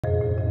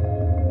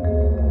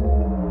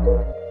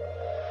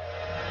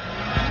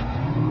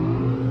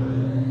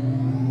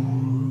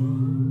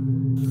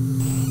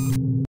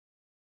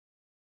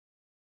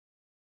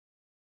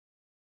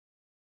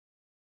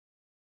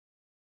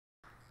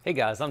Hey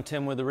guys, I'm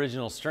Tim with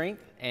Original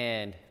Strength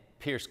and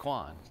Pierce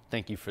Quan.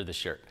 Thank you for the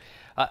shirt.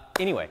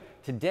 Anyway,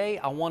 today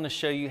I want to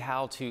show you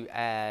how to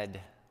add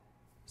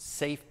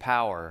safe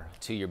power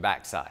to your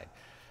backside.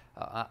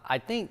 I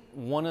think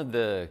one of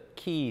the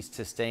keys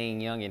to staying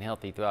young and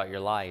healthy throughout your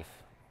life,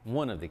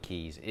 one of the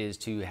keys is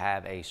to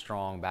have a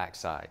strong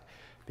backside,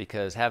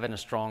 because having a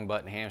strong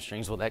butt and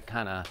hamstrings, well, that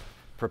kind of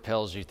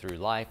propels you through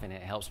life and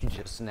it helps you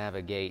just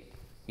navigate,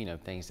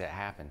 things that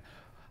happen.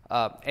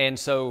 And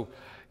so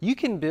you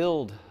can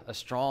build a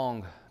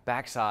strong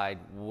backside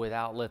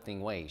without lifting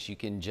weights. You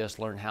can just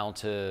learn how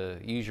to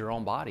use your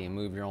own body and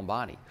move your own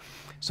body.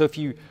 So if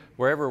you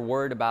were ever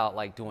worried about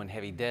like doing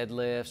heavy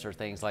deadlifts or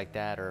things like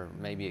that, or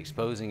maybe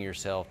exposing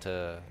yourself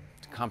to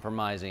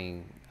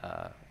compromising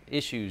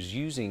issues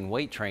using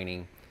weight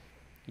training,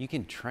 you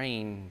can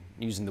train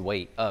using the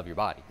weight of your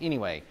body.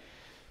 Anyway,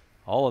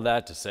 all of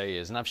that to say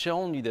is, and I've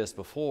shown you this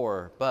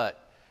before,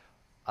 but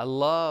I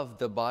love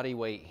the body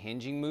weight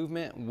hinging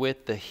movement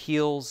with the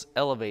heels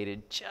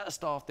elevated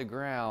just off the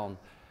ground,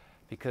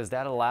 because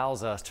that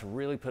allows us to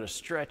really put a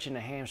stretch in the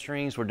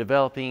hamstrings. We're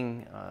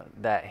developing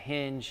that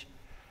hinge.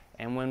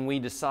 And when we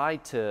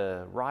decide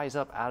to rise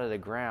up out of the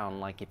ground,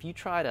 like if you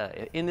try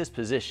to, in this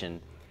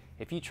position,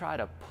 if you try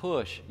to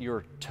push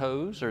your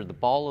toes or the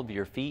ball of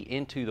your feet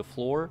into the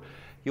floor,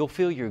 you'll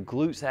feel your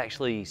glutes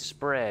actually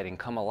spread and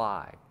come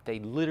alive. They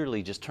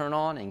literally just turn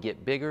on and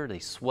get bigger, they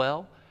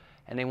swell,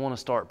 and they want to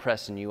start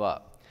pressing you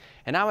up.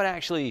 And I would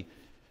actually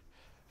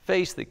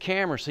face the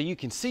camera so you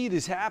can see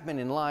this happen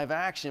in live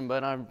action,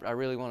 but I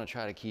really want to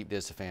try to keep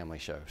this a family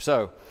show.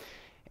 So,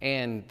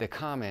 and the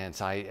comments,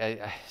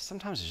 I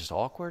sometimes it's just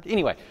awkward.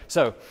 Anyway,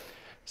 so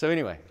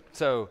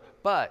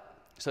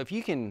if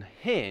you can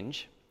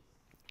hinge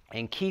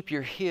and keep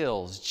your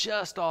heels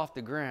just off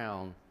the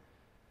ground,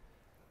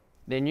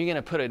 then you're going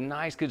to put a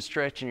nice good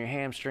stretch in your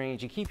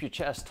hamstrings. You keep your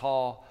chest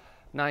tall,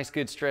 nice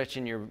good stretch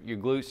in your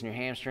glutes and your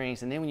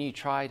hamstrings. And then when you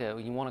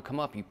want to come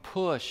up, you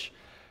push.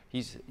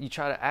 You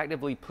try to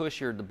actively push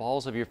the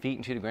balls of your feet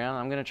into the ground.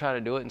 I'm going to try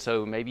to do it, and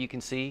so maybe you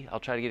can see.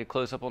 I'll try to get a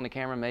close up on the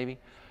camera maybe.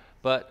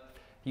 But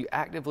you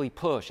actively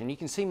push, and you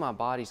can see my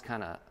body's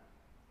kind of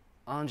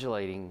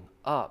undulating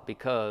up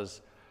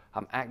because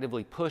I'm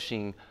actively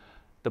pushing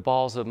the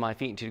balls of my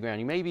feet into the ground.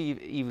 You may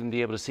even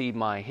be able to see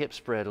my hip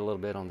spread a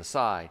little bit on the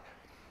side.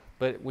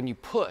 But when you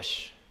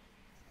push,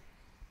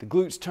 the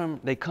glutes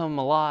they come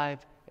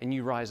alive and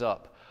you rise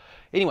up.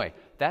 Anyway,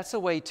 that's a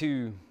way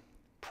to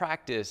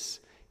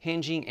practice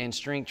hinging and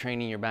strength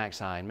training your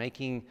backside,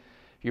 making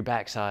your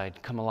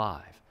backside come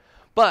alive.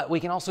 But we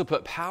can also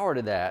put power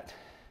to that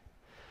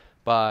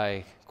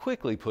by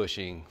quickly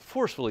pushing,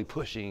 forcefully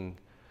pushing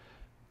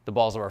the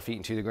balls of our feet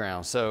into the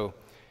ground. So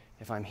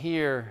if I'm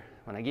here,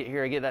 when I get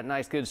here, I get that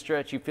nice good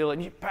stretch, you feel it,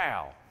 and you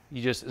pow.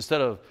 You just,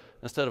 instead of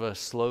a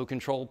slow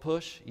controlled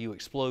push, you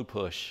explode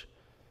push.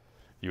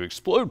 You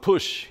explode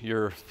push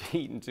your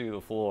feet into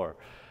the floor.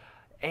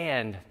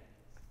 And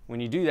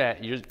when you do that,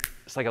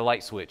 it's like a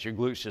light switch. Your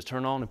glutes just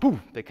turn on and boom,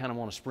 they kind of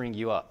want to spring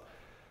you up.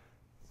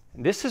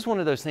 And this is one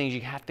of those things you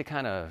have to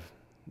kind of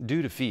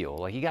do to feel.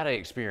 Like you got to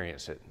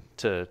experience it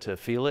to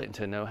feel it and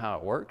to know how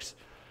it works.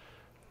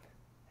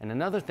 And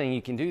another thing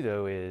you can do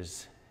though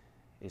is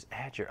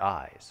add your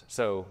eyes.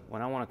 So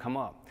when I want to come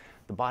up,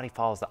 the body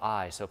follows the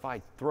eyes. So if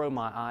I throw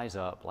my eyes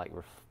up, like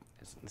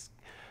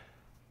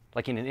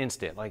in an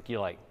instant, like you're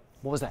like,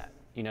 what was that?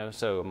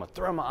 So I'm gonna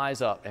throw my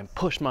eyes up and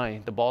push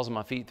the balls of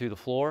my feet through the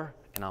floor,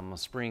 and I'm gonna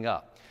spring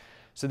up.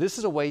 So this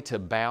is a way to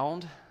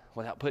bound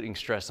without putting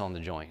stress on the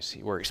joints.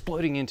 We're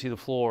exploding into the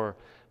floor,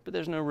 but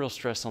there's no real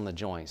stress on the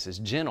joints. It's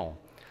gentle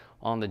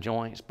on the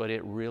joints, but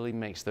it really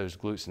makes those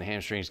glutes and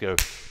hamstrings go,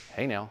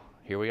 hey now,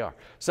 here we are.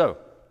 So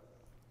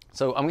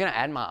I'm gonna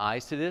add my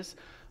eyes to this.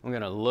 I'm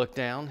gonna look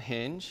down,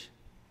 hinge,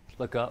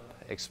 look up,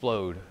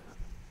 explode.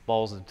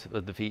 Balls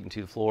of the feet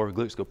into the floor,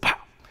 glutes go pow.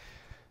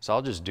 So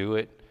I'll just do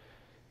it.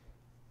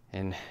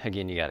 And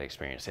again, you gotta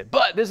experience it.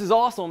 But this is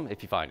awesome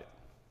if you find it.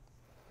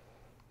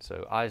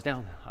 So eyes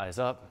down, eyes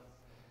up,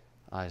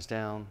 eyes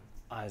down,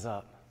 eyes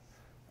up,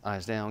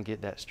 eyes down,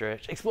 get that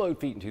stretch, explode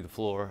feet into the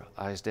floor,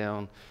 eyes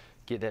down,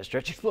 get that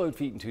stretch, explode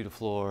feet into the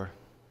floor.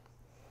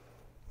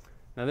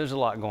 Now there's a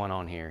lot going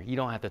on here. You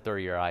don't have to throw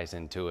your eyes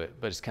into it,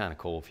 but it's kind of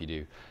cool if you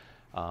do,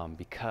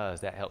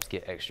 because that helps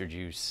get extra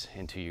juice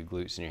into your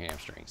glutes and your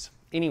hamstrings.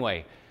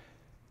 Anyway,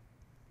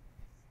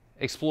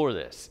 explore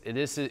this.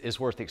 This is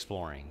worth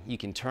exploring. You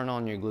can turn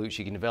on your glutes,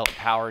 you can develop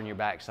power in your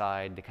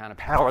backside, the kind of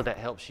power that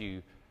helps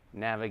you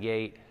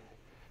navigate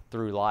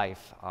through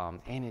life,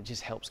 and it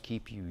just helps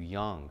keep you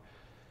young.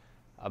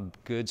 A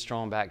good,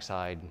 strong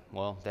backside,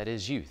 well, that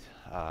is youth,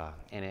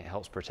 and it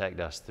helps protect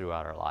us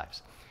throughout our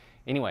lives.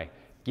 Anyway,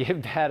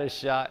 give that a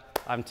shot.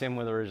 I'm Tim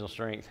with Original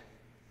Strength,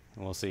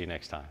 and we'll see you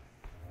next time.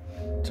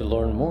 To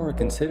learn more,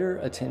 consider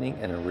attending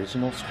an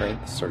Original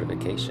Strength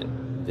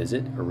certification.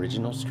 Visit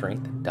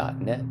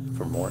originalstrength.net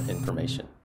for more information.